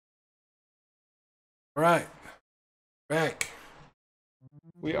All right, back.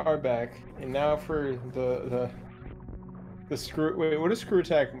 We are back, and now for the screw. Wait, what is screw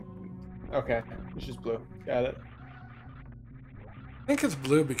attack? Okay, it's just blue. Got it. I think it's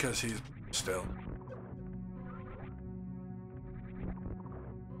blue because he's still.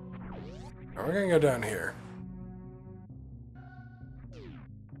 Now we're gonna go down here.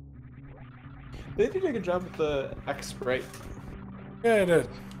 They did a good job with the X, right? Yeah, it did.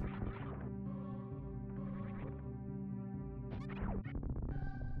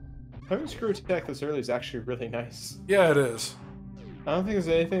 Having screw attack this early is actually really nice. Yeah, it is. I don't think there's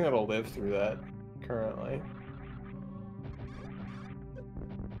anything that'll live through that currently.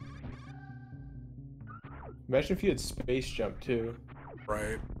 Imagine if you had space jump too.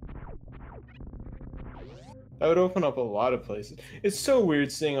 Right. That would open up a lot of places. It's so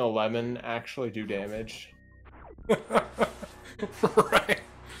weird seeing a lemon actually do damage. Right.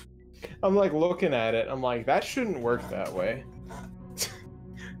 I'm like looking at it, I'm like, that shouldn't work that way.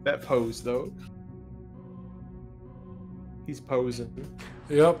 That pose though. He's posing.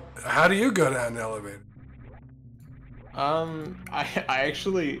 Yep. How do you go down the elevator? I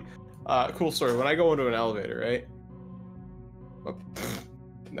actually, cool story. When I go into an elevator, right? Oh,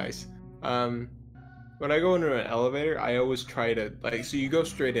 nice. When I go into an elevator, I always try to, like, so you go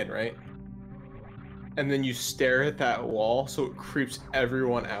straight in, right? And then you stare at that wall so it creeps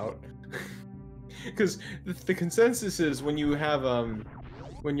everyone out. Because the consensus is when you have,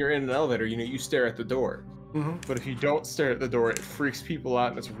 when you're in an elevator, you know, you stare at the door. Mm-hmm. But if you don't stare at the door, it freaks people out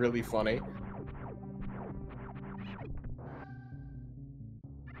and it's really funny.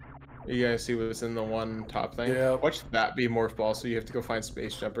 You guys see what's in the one top thing? Yeah. Watch that be morph ball, so you have to go find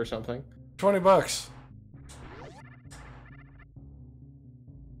space jump or something. $20.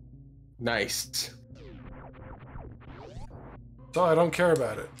 Nice. So I don't care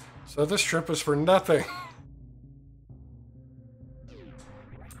about it. So this trip is for nothing.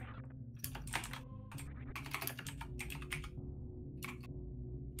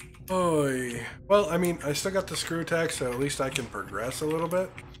 Oy. Well, I mean, I still got the screw attack, so at least I can progress a little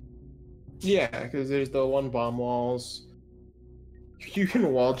bit. Yeah, because there's the one bomb walls. You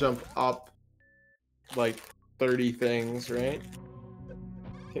can wall jump up like 30 things, right?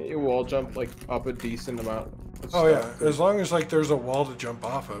 Can you wall jump like up a decent amount? Oh yeah, as long as like there's a wall to jump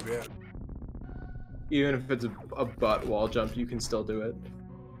off of, yeah. Even if it's a butt wall jump, you can still do it.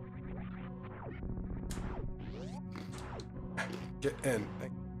 Get in.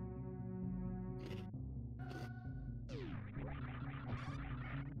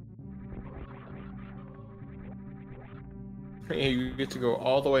 Yeah, you get to go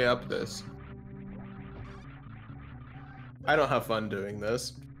all the way up this. I don't have fun doing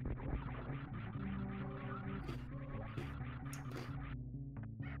this.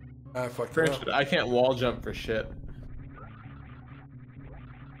 I fucked For it up. instance, I can't wall jump for shit.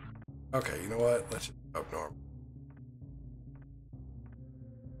 Okay, you know what? Let's just up normal.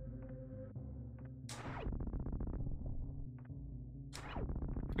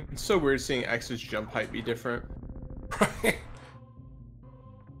 It's so weird seeing X's jump height be different. Right.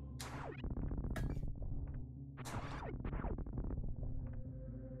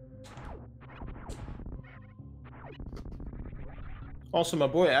 Also, my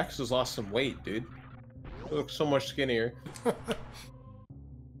boy X has lost some weight, dude. He looks so much skinnier.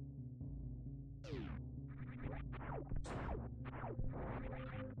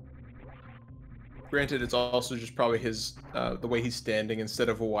 Granted, it's also just probably his the way he's standing instead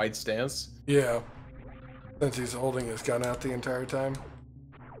of a wide stance. Yeah. Since he's holding his gun out the entire time.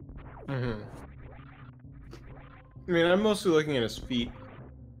 Mm-hmm. I mean, I'm mostly looking at his feet.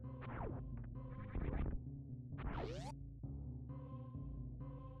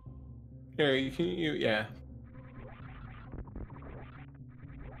 Here, yeah.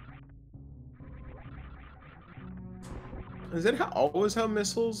 Is that always how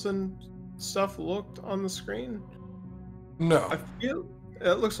missiles and stuff looked on the screen? No. I feel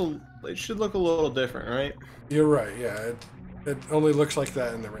it should look a little different, right? You're right, yeah. It only looks like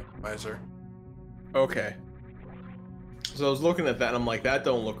that in the randomizer. Okay. So I was looking at that and I'm like, that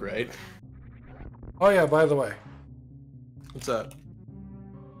don't look right. Oh yeah, by the way. What's up?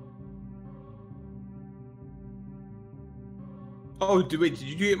 Oh, wait, did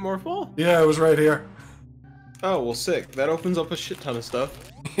you get more fall? Yeah, it was right here. Oh, well, sick. That opens up a shit ton of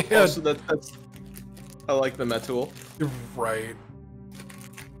stuff. Yeah. Also, that's... I like the Met tool. You're right.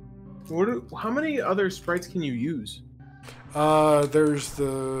 How many other sprites can you use? There's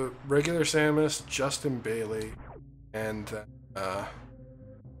the regular Samus, Justin Bailey, and I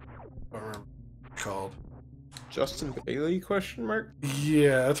don't remember what it's called. Justin Bailey, question mark?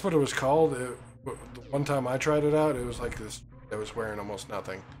 Yeah, that's what it was called. The One time I tried it out, it was like this. I was wearing almost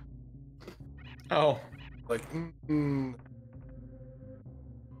nothing. Oh. Like,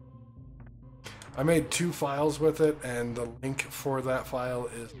 I made 2 files with it, and the link for that file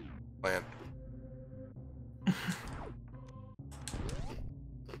is plan.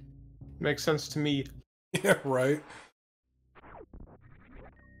 Makes sense to me. Yeah, right.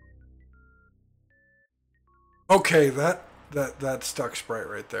 Okay, that stuck sprite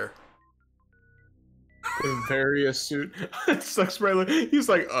right there. Very astute. Sucks right. He's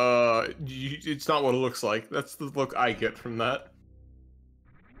like, it's not what it looks like. That's the look I get from that.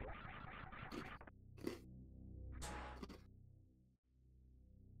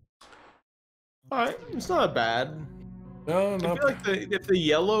 Alright, it's not bad. No, I no. feel like if the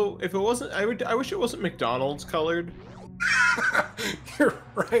yellow, if it wasn't, I wish it wasn't McDonald's colored. You're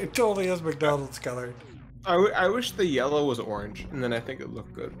right. It totally is McDonald's colored. I wish the yellow was orange, and then I think it would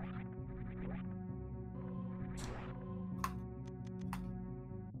look good.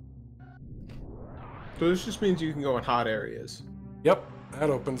 So this just means you can go in hot areas. Yep, that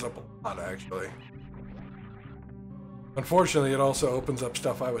opens up a lot, actually. Unfortunately, it also opens up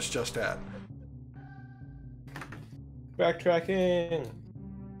stuff I was just at. Backtracking.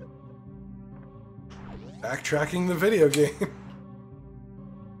 Backtracking the video game.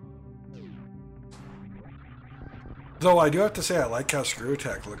 Though I do have to say I like how Screw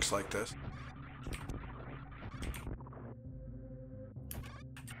Attack looks like this.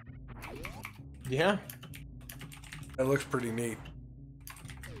 Yeah. That looks pretty neat.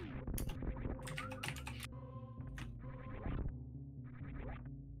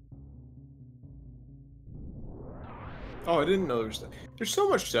 Oh, I didn't know there's so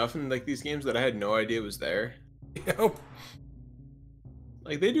much stuff in like these games that I had no idea was there. Yep.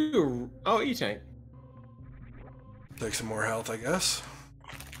 Like they do. Oh, E-Tank. Take some more health, I guess.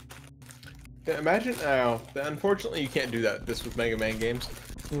 Yeah, imagine now. Unfortunately, you can't do this with Mega Man games.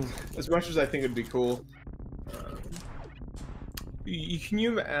 As much as I think it'd be cool.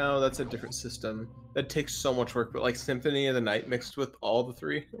 Oh, that's a different system. That takes so much work. But like Symphony of the Night mixed with all the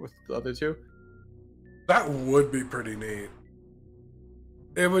 3, with the other 2. That would be pretty neat.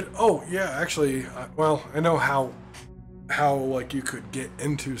 It would. Oh yeah, actually. Well, I know how like you could get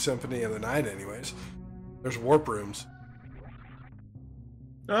into Symphony of the Night. Anyways, there's warp rooms.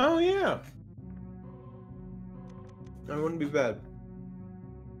 Oh yeah. That wouldn't be bad.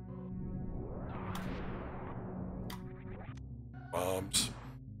 Bombs.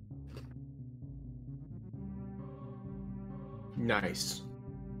 Nice.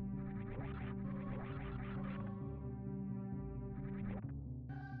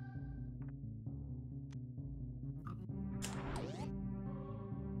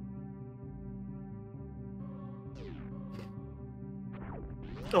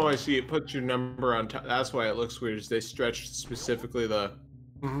 Oh, I see. It puts your number on top. That's why it looks weird. Is they stretched specifically the.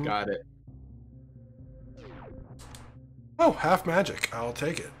 Mm-hmm. Got it. Oh, half magic. I'll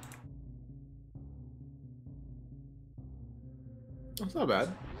take it. That's not bad.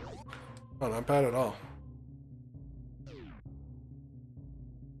 Oh, not bad at all.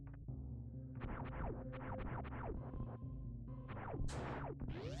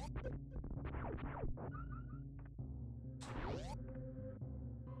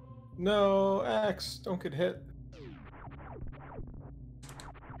 No, X, don't get hit.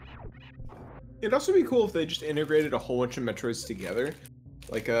 It'd also be cool if they just integrated a whole bunch of Metroids together.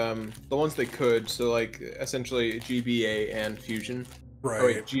 Like, the ones they could, so like, essentially GBA and Fusion. Right. Oh,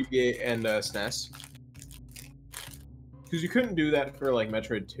 wait, GBA and SNES. Because you couldn't do that for, like,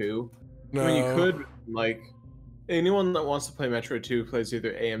 Metroid 2. No. I mean, you could, like, anyone that wants to play Metroid 2 plays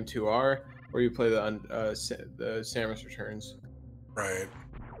either AM2R, or you play the Samus Returns. Right.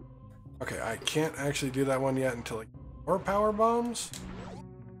 Okay, I can't actually do that one yet until like more power bombs,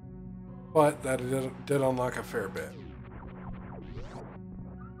 but that did unlock a fair bit.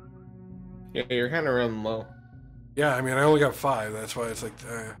 Yeah, you're kind of running low. Yeah, I mean I only got 5. That's why it's like,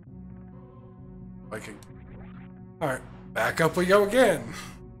 like, all right, back up we go again.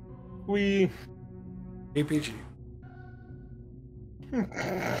 We APG.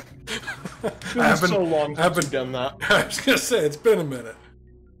 It's been so long since we've done that. I was gonna say it's been a minute.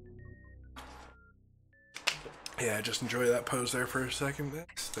 Yeah, just enjoy that pose there for a second.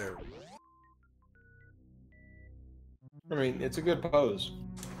 Next, there. I mean, it's a good pose.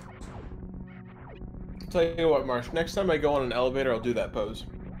 Tell you what, Marsh. Next time I go on an elevator, I'll do that pose.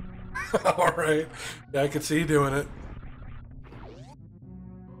 All right. Yeah, I could see you doing it.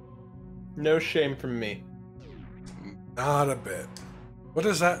 No shame from me. Not a bit. What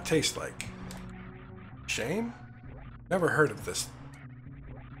does that taste like? Shame? Never heard of this.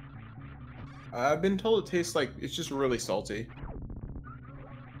 I've been told it tastes like it's just really salty.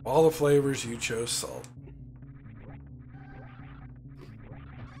 All the flavors you chose salt.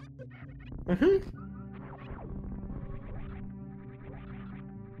 Mm-hmm.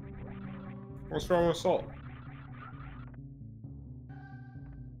 What's wrong with salt?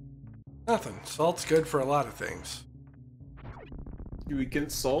 Nothing. Salt's good for a lot of things. You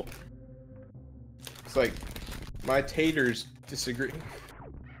against salt? It's like my taters disagree.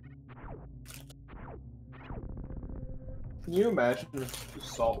 Can you imagine if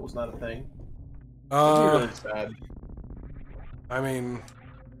salt was not a thing? That'd be really sad. I mean,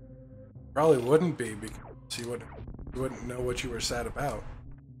 probably wouldn't be because you wouldn't know what you were sad about.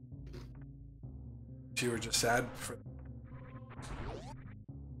 You were just sad for.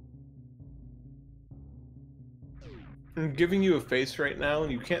 I'm giving you a face right now,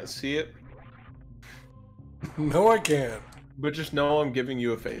 and you can't see it. No, I can't. But just know I'm giving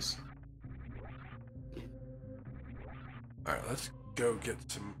you a face. All right, let's go get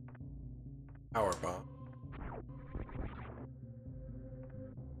some power bomb.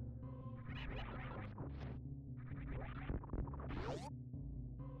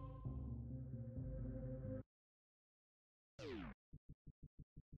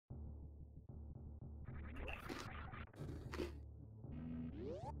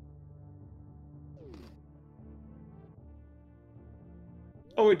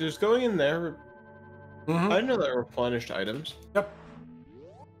 Oh wait, just going in there. Mm-hmm. I didn't know that replenished items. Yep.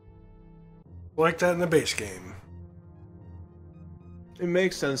 Like that in the base game. It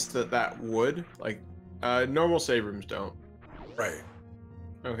makes sense that that would like normal save rooms don't. Right.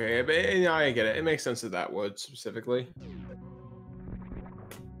 Okay, but I get it. It makes sense that that would specifically.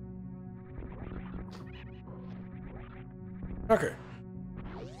 Okay.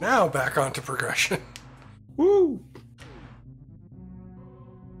 Now back onto progression. Woo!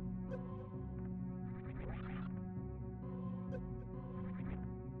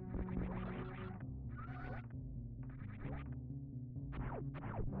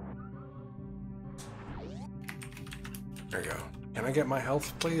 There you go. Can I get my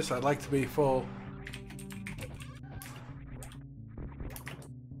health, please? I'd like to be full.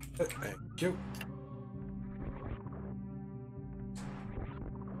 Thank you.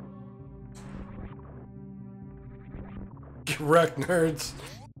 Get wrecked, nerds.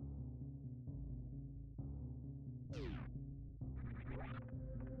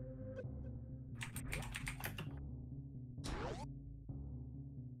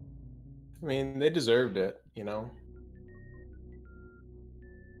 I mean, they deserved it, you know?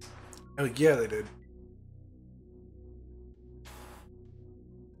 Oh, yeah, they did.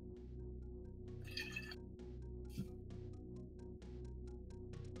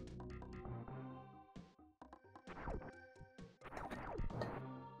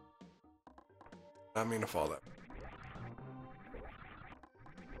 I mean to fall that.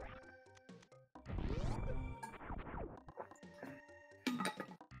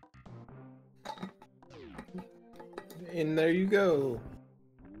 And there you go.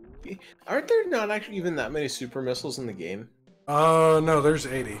 Aren't there not actually even that many super missiles in the game? No, there's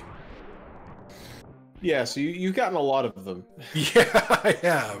 80. Yeah, so you've gotten a lot of them. Yeah, I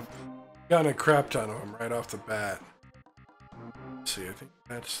have. Gotten a crap ton of them right off the bat. Let's see, I think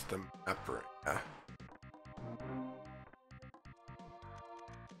that's the map right now.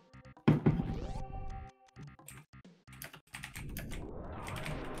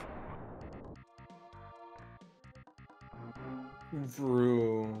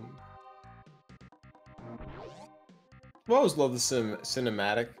 Vroom. I always love the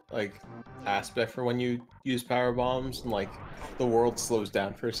cinematic like aspect for when you use power bombs and like the world slows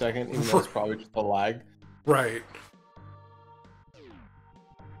down for a second, even though it's probably just a lag. Right.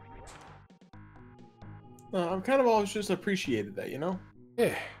 I've kind of always just appreciated that, you know?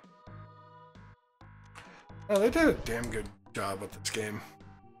 Yeah. Oh, they did a damn good job with this game.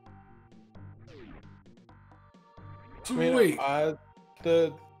 I mean, Sweet.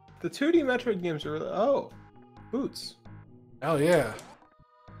 the 2D Metroid games are really, boots. Oh yeah.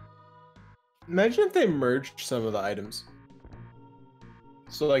 Imagine if they merged some of the items.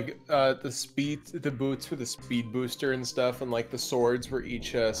 So like the boots for the speed booster and stuff, and like the swords were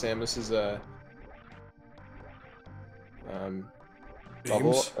each Samus's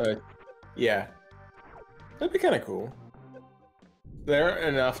bubble. Yeah, that'd be kind of cool. They're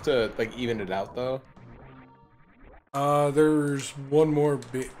enough to like even it out though. There's one more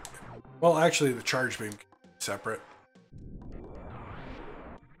beam. Well, actually, the charge beam separate.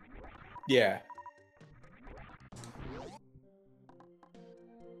 Yeah.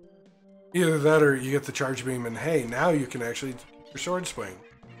 Either that or you get the charge beam and hey, now you can actually do your sword swing.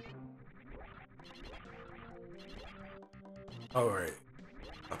 Oh, right.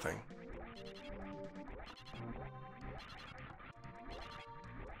 Nothing.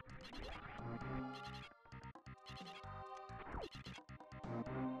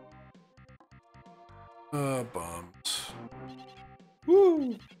 Bombs.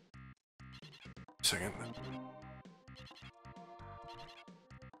 Woo! Second.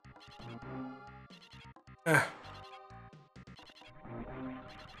 Eh.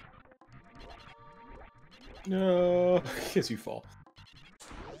 No, because you fall.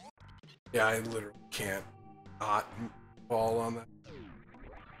 Yeah, I literally can't not fall on that.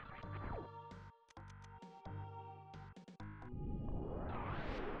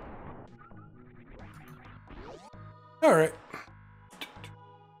 All right.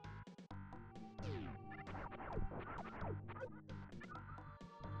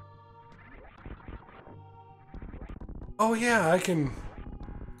 Oh yeah, I can.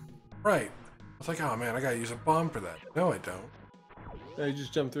 Right. I was like, oh man, I gotta use a bomb for that. No, I don't. No, you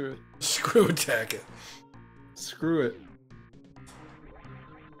just jump through it. Screw attack it. Screw it.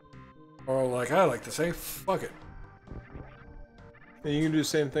 Or like I like to say, fuck it. And you can do the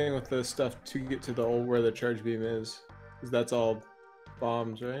same thing with the stuff to get to the old where the charge beam is. Because that's all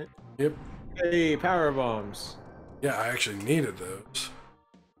bombs, right? Yep. Hey, power bombs. Yeah, I actually needed those.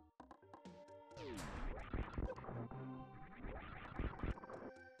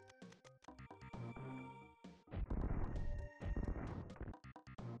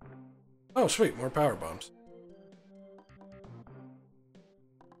 Oh, sweet, more power bombs.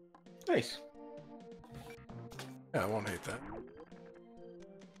 Nice. Yeah, I won't hate that.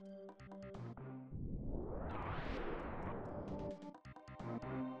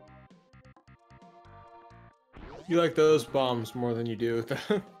 You like those bombs more than you do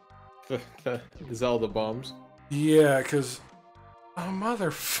the Zelda bombs. Yeah, because... Oh,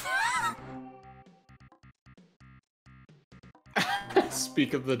 motherfucker.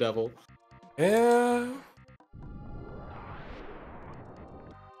 Speak of the devil. Yeah.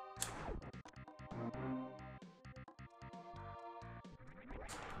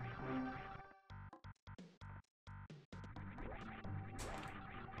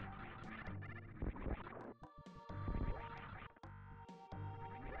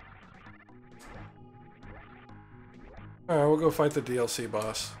 Alright, we'll go fight the DLC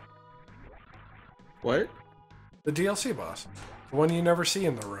boss. What? The DLC boss. The one you never see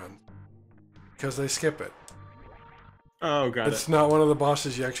in the run. Because they skip it. Oh, got It's it. not one of the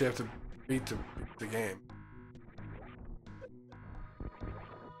bosses you actually have to beat to beat the game.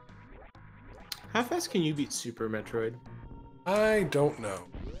 How fast can you beat Super Metroid? I don't know.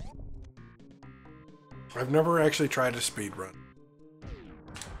 I've never actually tried a speed run.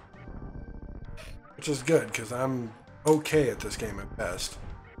 Which is good, because I'm okay at this game at best.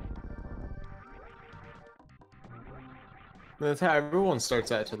 That's how everyone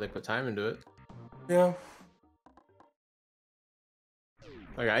starts out until they put time into it. Yeah.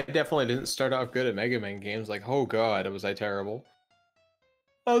 Like, I definitely didn't start out good at Mega Man games. Like, oh god, was I terrible.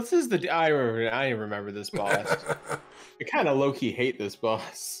 Oh, this is the... I remember this boss. I kind of low-key hate this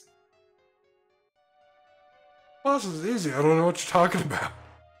boss. Boss is easy. I don't know what you're talking about.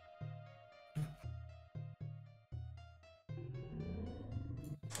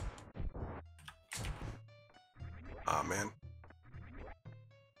 Aw, man.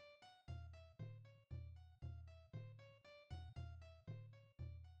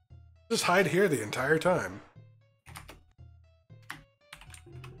 Just hide here the entire time.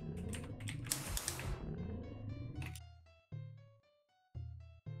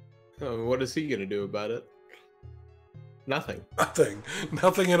 Oh, what is he gonna do about it? Nothing. Nothing.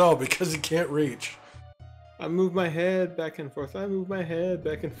 Nothing at all, because he can't reach. I move my head back and forth. I move my head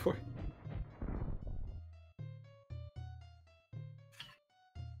back and forth.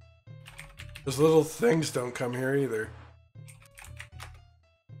 Those little things don't come here either.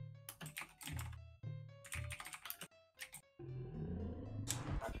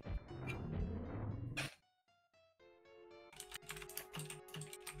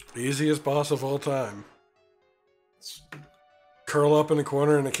 Easiest boss of all time. Curl up in a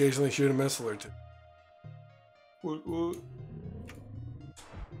corner and occasionally shoot a missile or two. What?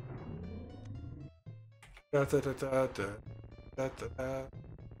 Da, da, da, da, da, da, da, da.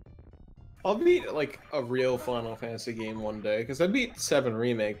 I'll beat like a real Final Fantasy game one day because I beat 7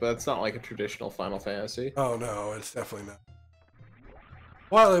 Remake, but it's not like a traditional Final Fantasy. Oh no, it's definitely not.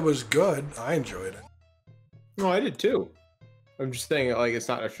 While it was good, I enjoyed it. No, I did too. I'm just saying, like, it's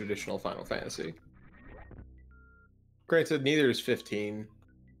not a traditional Final Fantasy. Granted, neither is 15.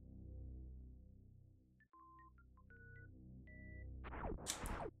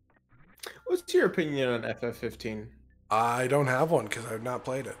 What's your opinion on FF15? I don't have one because I've not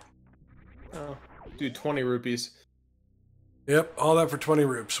played it. Oh, dude, 20 rupees. Yep, all that for 20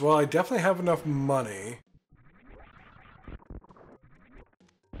 rupees. Well, I definitely have enough money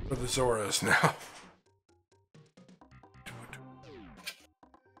for the Zoras now.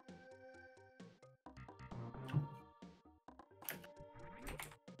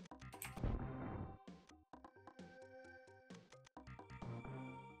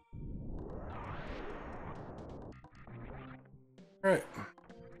 All right.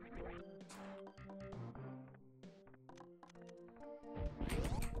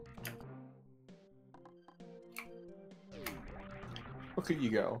 Look at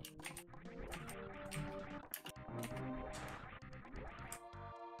you go.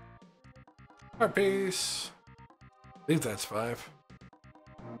 Heart piece. I believe that's 5.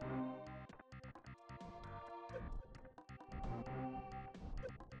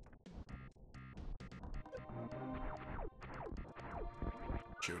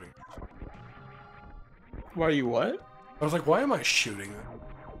 Shooting. Why are you what? I was like, why am I shooting them?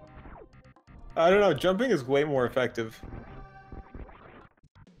 I don't know. Jumping is way more effective.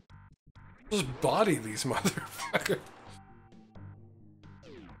 Just body these motherfuckers.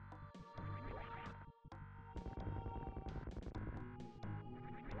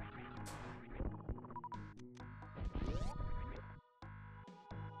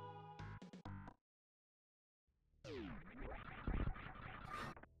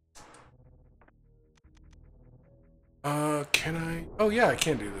 Can I? Oh yeah, I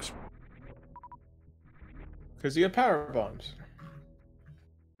can do this. Because you have power bombs.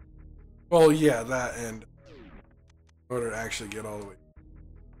 Well, yeah, that and in order to actually get all the way.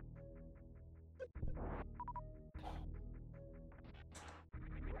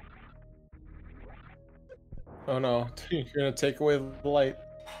 Oh no, you're gonna take away the light.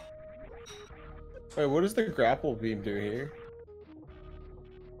 Wait, what does the grapple beam do here?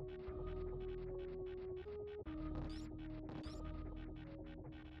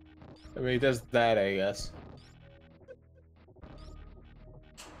 I mean, it does that, I guess.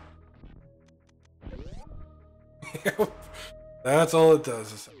 That's all it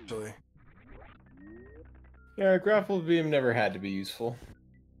does, essentially. Yeah, grapple beam never had to be useful.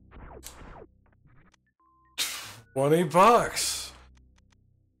 20 bucks.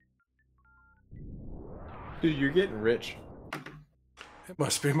 Dude, you're getting rich. It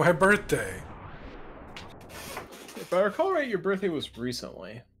must be my birthday. If I recall right, your birthday was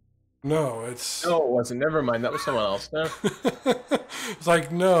recently. No, it's... No, it wasn't. Never mind. That was someone else. No. It's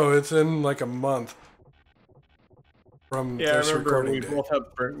like, no, it's in like a month from Yeah, I this remember recording we date. both have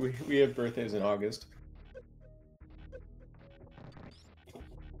we have birthdays in August. At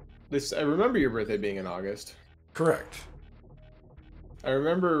least I remember your birthday being in August. Correct. I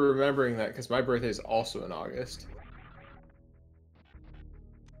remember remembering that because my birthday is also in August.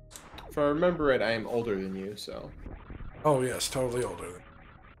 If I remember right, I am older than you, so. Oh, yes, totally older than...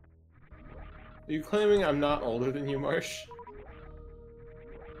 Are you claiming I'm not older than you, Marsh?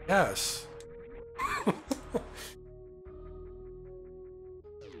 Yes.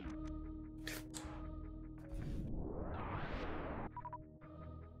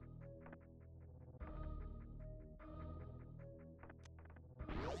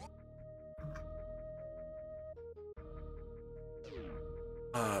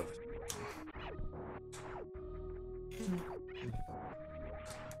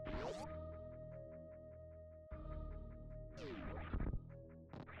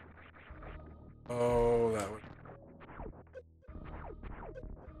 Oh, that would...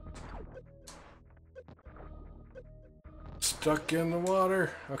 Stuck in the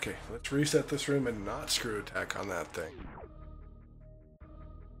water. Okay, let's reset this room and not screw attack on that thing.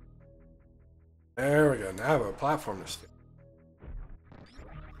 There we go. Now I have a platform to stay.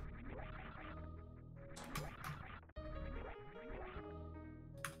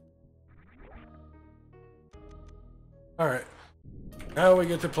 Alright. Now we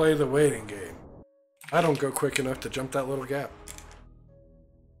get to play the waiting game. I don't go quick enough to jump that little gap.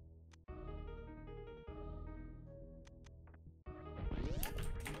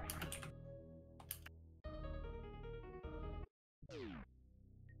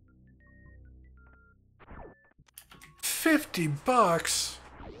 $50?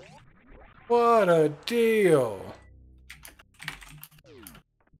 What a deal!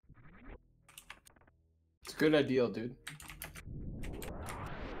 It's a good idea, dude.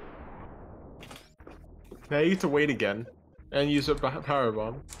 Now you get to wait again and use a power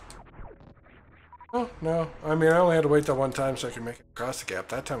bomb. Oh, no. I mean, I only had to wait that one time so I could make it across the gap.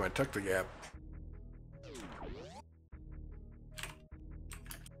 That time I took the gap.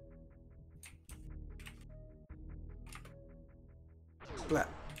 splat.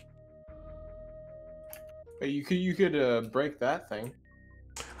 Hey, you could break that thing.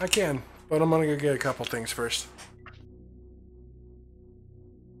 I can, but I'm gonna go get a couple things first.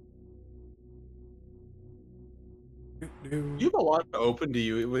 You have a lot open to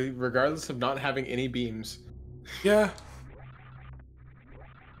you, regardless of not having any beams. Yeah.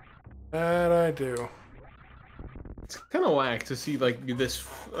 That I do. It's kind of whack to see like this,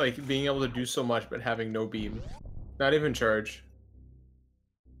 like being able to do so much but having no beam, not even charge.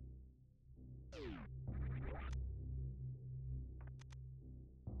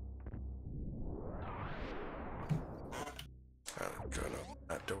 I'm gonna open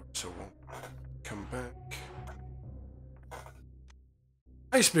that door so it won't come back.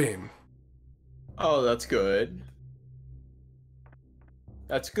 Ice beam. Oh, that's good.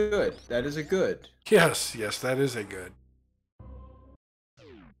 That's good. That is a good. Yes, yes, that is a good.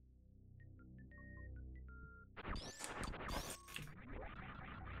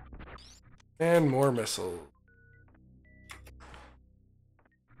 And more missiles.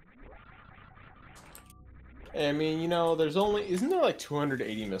 I mean, you know, isn't there like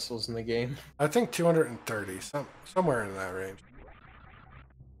 280 missiles in the game? I think 230, somewhere in that range.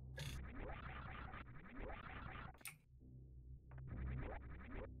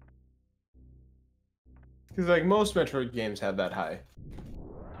 Because like most Metroid games have that high.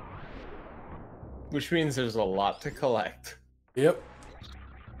 Which means there's a lot to collect. Yep.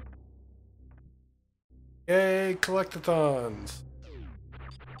 Yay, collectathons.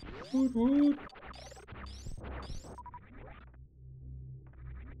 Woot woot.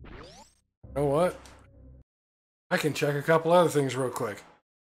 You know what? I can check a couple other things real quick.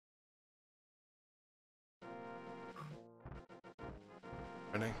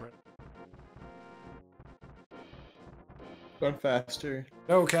 Running. Run faster.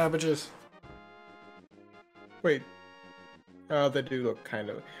 No cabbages. Wait. Oh, they do look kind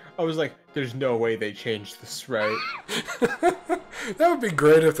of... I was like, there's no way they changed this, right? That would be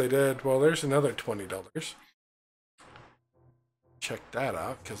great if they did. Well, there's another $20. Check that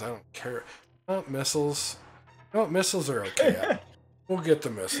out, because I don't care. Oh, missiles. No, missiles are okay. We'll get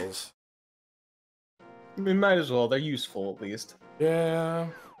the missiles. We might as well. They're useful, at least. Yeah.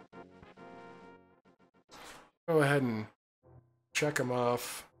 Go ahead and check them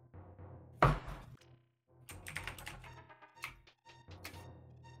off.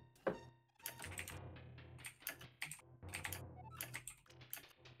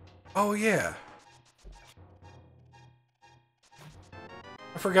 Oh, yeah.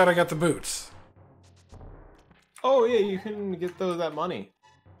 I forgot I got the boots. Oh, yeah, you can get that money.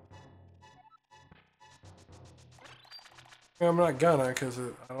 I'm not gonna, because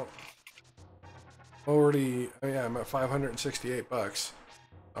I don't... Already... Oh, yeah, I'm at 568 bucks.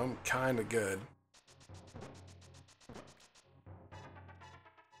 I'm kind of good.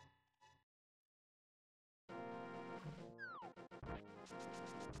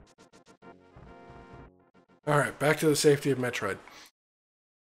 Alright, back to the safety of Metroid.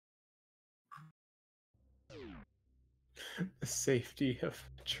 The safety of...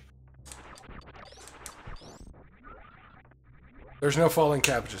 There's no falling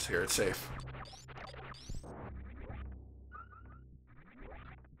cabbages here, it's safe.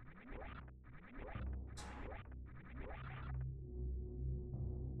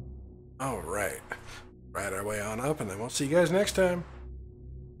 Alright. Ride our way on up, and then we'll see you guys next time.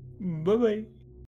 Bye-bye.